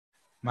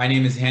My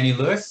name is Hany.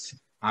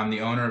 I'm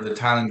the owner of the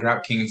Tile and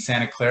Grout King in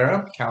Santa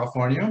Clara,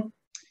 California,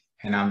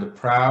 and I'm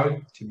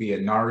proud to be a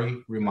Nari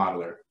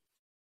remodeler.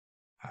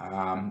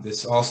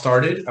 This all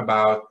started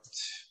about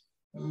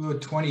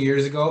 20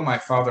 years ago. My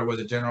father was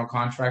a general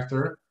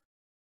contractor.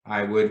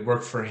 I would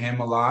work for him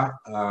a lot,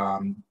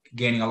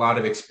 gaining a lot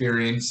of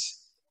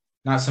experience,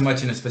 not so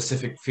much in a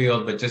specific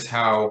field, but just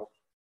how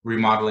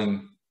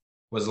remodeling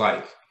was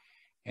like.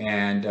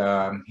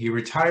 And he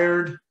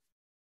retired.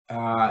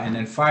 And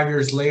then 5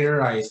 years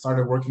later, I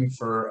started working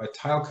for a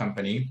tile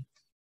company.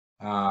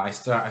 I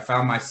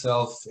found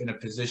myself in a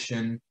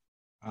position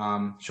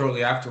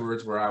shortly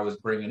afterwards where I was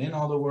bringing in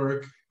all the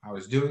work, I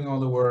was doing all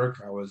the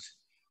work, I was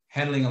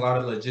handling a lot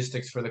of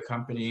logistics for the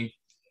company.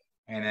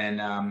 And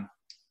then,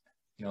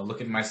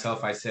 looking at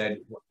myself, I said,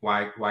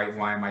 why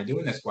am I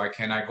doing this? Why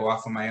can't I go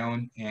off on my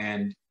own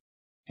and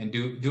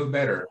do it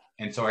better?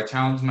 And so I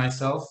challenged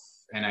myself,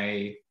 and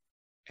I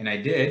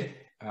did,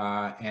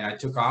 and I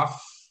took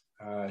off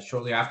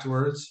shortly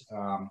afterwards.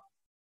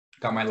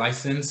 Got my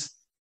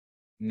license.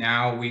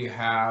 Now we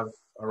have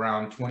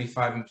around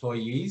 25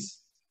 employees,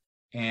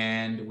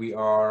 and we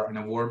are an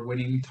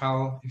award-winning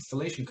tile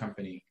installation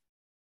company.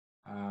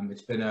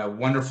 It's been a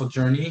wonderful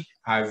journey.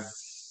 I've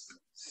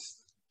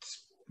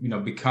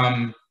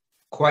become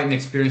quite an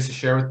experience to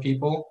share with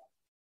people,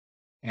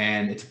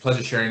 and it's a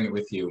pleasure sharing it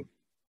with you.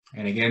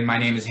 And again, my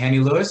name is Hany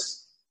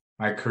Lewis,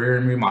 my career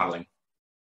in remodeling.